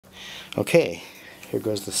Okay, here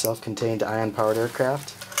goes the self-contained ion-powered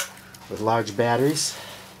aircraft with large batteries.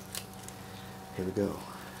 Here we go.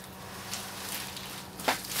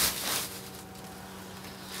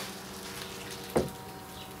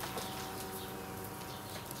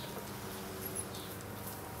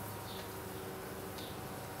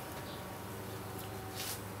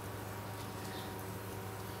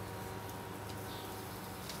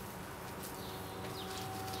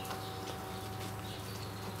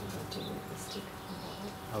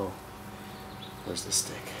 Oh, where's the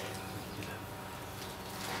stick?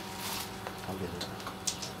 I'll get it.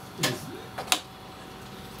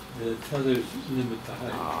 The tethers limit the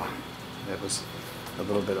height. Ah, that was a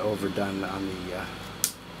little bit overdone on the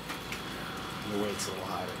weight's a little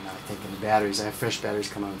high right now. I think in the batteries, I have fresh batteries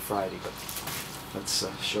coming on Friday, but let's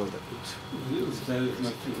show that. Was that as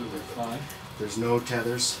much as it was 5? There's no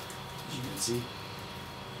tethers, as you can see.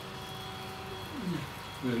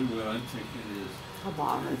 But what I'm thinking is that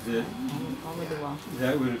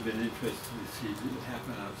that would have been interesting to see it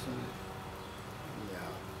happen outside.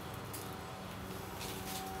 Yeah.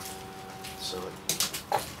 So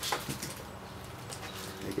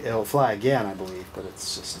it'll fly again, I believe, but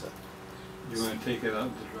it's just. You want to take it out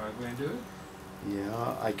in the driveway and do it?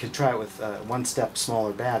 Yeah, I could try it with one step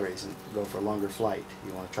smaller batteries and go for a longer flight.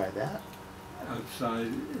 You want to try that? Outside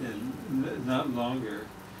and not longer,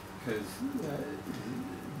 because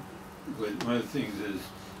one of the things is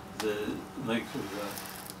the length of the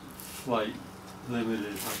flight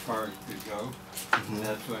limited how far it could go. Mm-hmm. And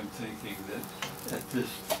that's why I'm thinking that at this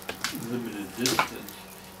limited distance,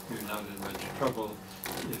 you're not in much trouble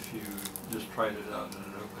if you just tried it out in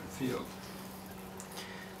an open field.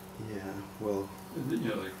 Yeah, well, You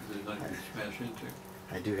know, like there's nothing to smash into.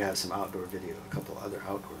 I do have some outdoor video, a couple other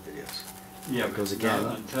outdoor videos. Yeah, It goes but again.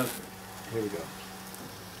 not untethered. Here we go.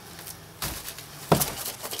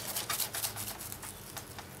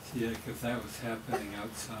 See, like if that was happening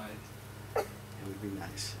outside. It would be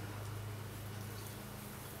nice.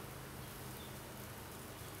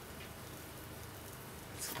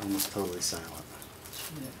 It's almost totally silent.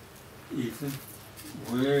 Yeah. Ethan,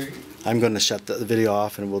 where... I'm going to shut the video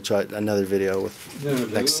off and we'll try another video with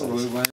next size.